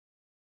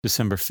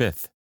December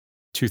 5th,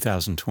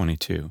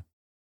 2022,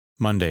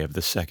 Monday of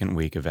the second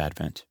week of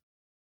Advent.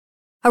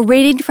 A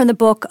reading from the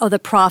book of the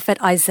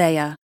prophet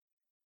Isaiah.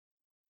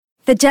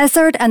 The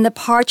desert and the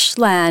parched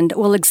land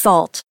will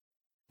exult.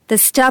 The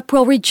steppe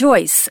will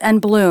rejoice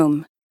and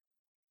bloom.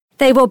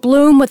 They will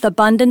bloom with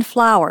abundant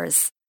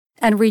flowers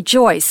and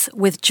rejoice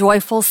with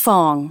joyful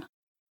song.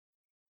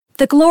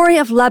 The glory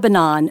of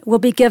Lebanon will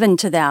be given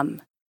to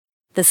them,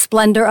 the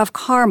splendor of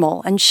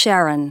Carmel and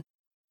Sharon.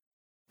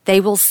 They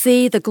will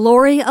see the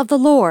glory of the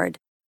Lord,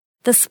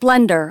 the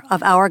splendor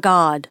of our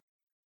God.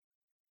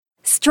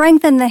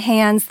 Strengthen the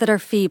hands that are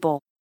feeble.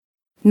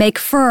 Make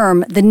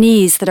firm the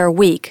knees that are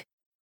weak.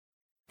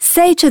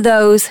 Say to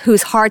those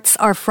whose hearts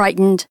are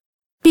frightened,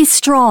 "Be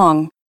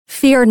strong,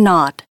 fear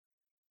not."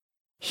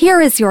 Here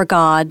is your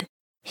God.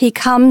 He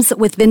comes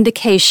with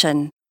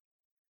vindication.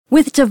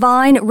 With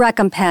divine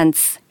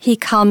recompense, he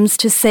comes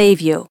to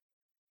save you.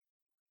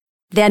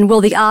 Then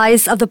will the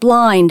eyes of the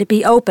blind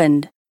be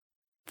opened,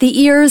 the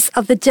ears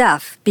of the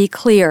deaf be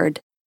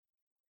cleared.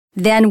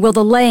 Then will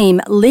the lame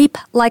leap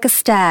like a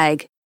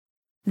stag.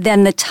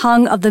 Then the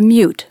tongue of the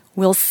mute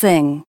will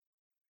sing.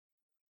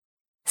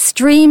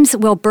 Streams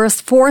will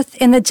burst forth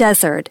in the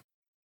desert,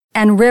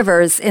 and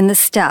rivers in the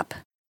steppe.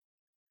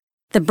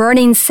 The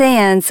burning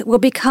sands will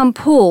become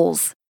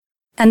pools,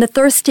 and the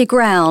thirsty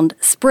ground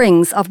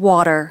springs of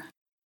water.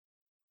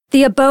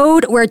 The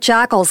abode where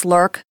jackals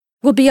lurk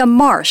will be a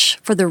marsh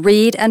for the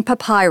reed and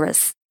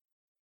papyrus.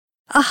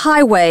 A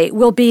highway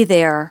will be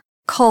there,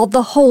 called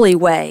the Holy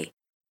Way.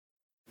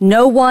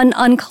 No one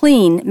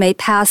unclean may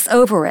pass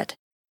over it,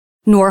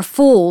 nor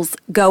fools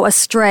go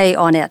astray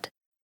on it.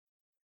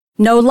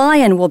 No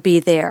lion will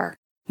be there,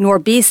 nor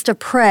beast of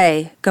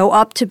prey go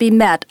up to be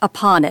met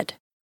upon it.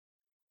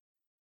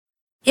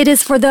 It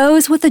is for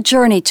those with a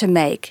journey to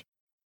make,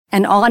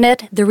 and on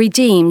it the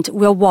redeemed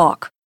will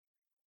walk.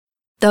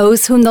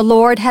 Those whom the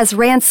Lord has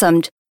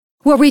ransomed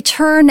will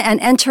return and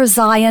enter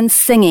Zion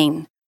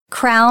singing,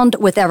 crowned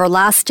with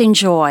everlasting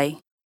joy.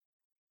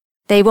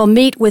 They will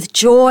meet with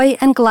joy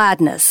and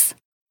gladness.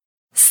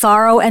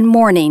 Sorrow and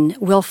mourning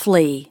will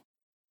flee.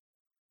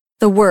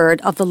 The word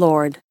of the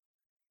Lord.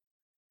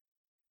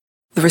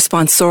 The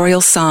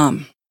responsorial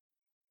psalm.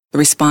 The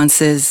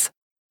response is,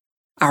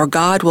 "Our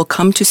God will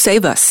come to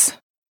save us.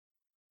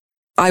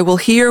 I will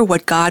hear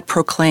what God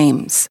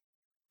proclaims,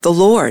 the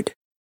Lord,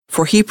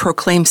 for he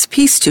proclaims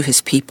peace to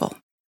his people.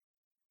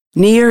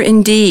 Near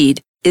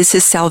indeed is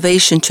his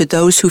salvation to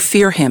those who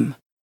fear him,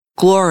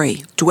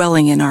 glory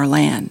dwelling in our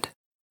land.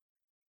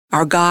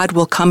 Our God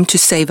will come to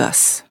save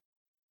us.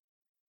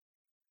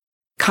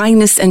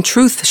 Kindness and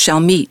truth shall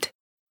meet,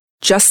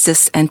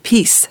 justice and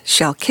peace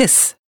shall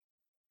kiss.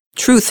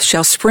 Truth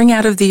shall spring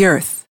out of the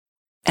earth,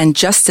 and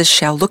justice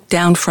shall look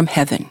down from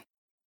heaven.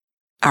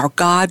 Our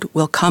God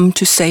will come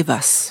to save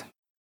us.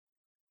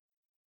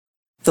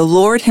 The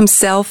Lord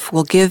himself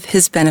will give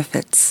his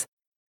benefits.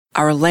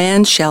 Our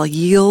land shall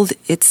yield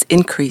its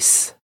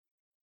increase.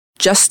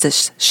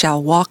 Justice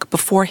shall walk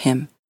before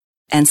him,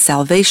 and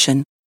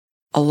salvation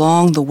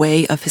along the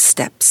way of his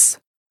steps.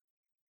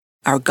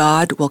 Our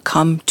God will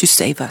come to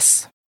save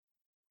us."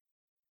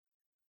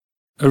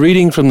 A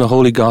reading from the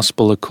Holy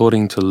Gospel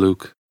according to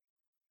Luke.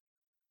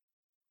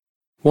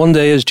 One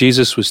day as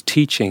Jesus was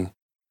teaching,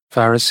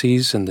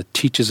 Pharisees and the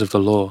teachers of the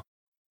law,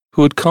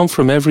 who had come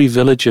from every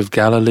village of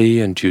Galilee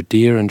and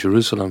Judea and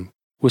Jerusalem,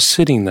 were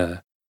sitting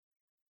there,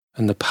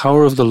 and the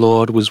power of the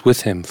Lord was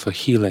with him for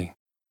healing.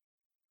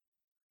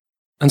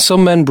 And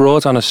some men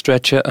brought on a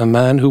stretcher a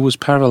man who was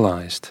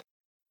paralyzed.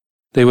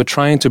 They were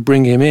trying to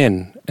bring him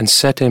in and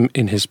set him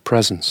in his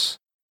presence.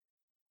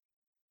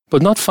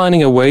 But not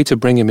finding a way to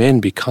bring him in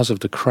because of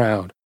the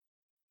crowd,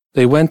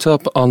 they went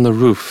up on the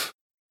roof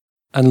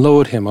and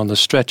lowered him on the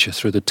stretcher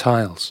through the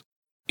tiles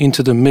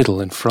into the middle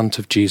in front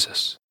of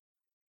Jesus.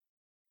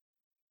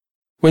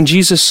 When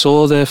Jesus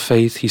saw their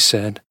faith, he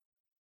said,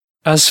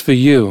 "As for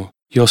you,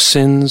 your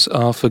sins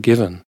are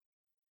forgiven."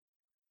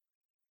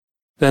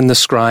 Then the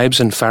scribes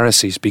and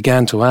Pharisees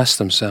began to ask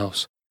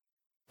themselves,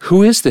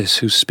 "Who is this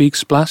who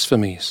speaks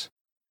blasphemies?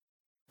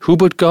 Who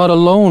but God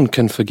alone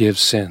can forgive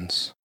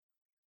sins?"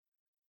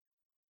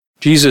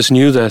 Jesus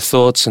knew their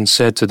thoughts and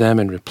said to them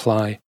in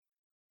reply,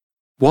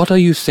 "What are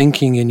you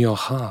thinking in your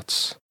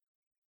hearts?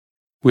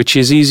 Which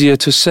is easier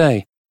to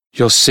say,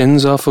 'Your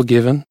sins are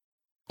forgiven,'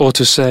 or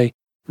to say,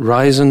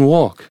 'Rise and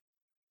walk'?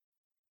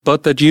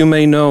 But that you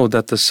may know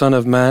that the Son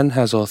of Man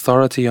has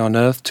authority on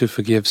earth to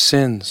forgive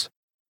sins."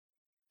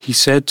 He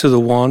said to the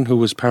one who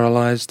was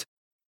paralyzed,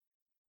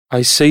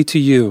 "I say to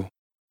you,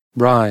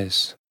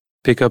 rise,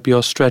 pick up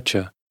your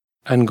stretcher,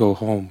 and go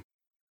home."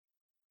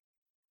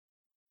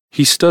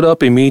 He stood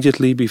up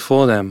immediately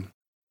before them,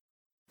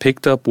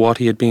 picked up what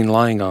he had been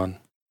lying on,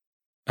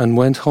 and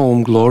went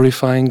home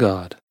glorifying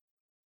God.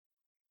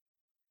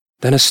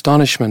 Then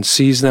astonishment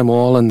seized them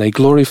all, and they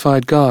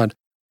glorified God.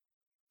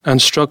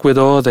 And struck with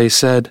awe, they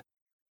said,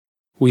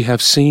 "We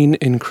have seen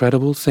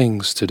incredible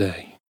things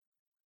today."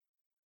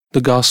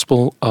 The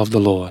Gospel of the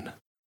Lord.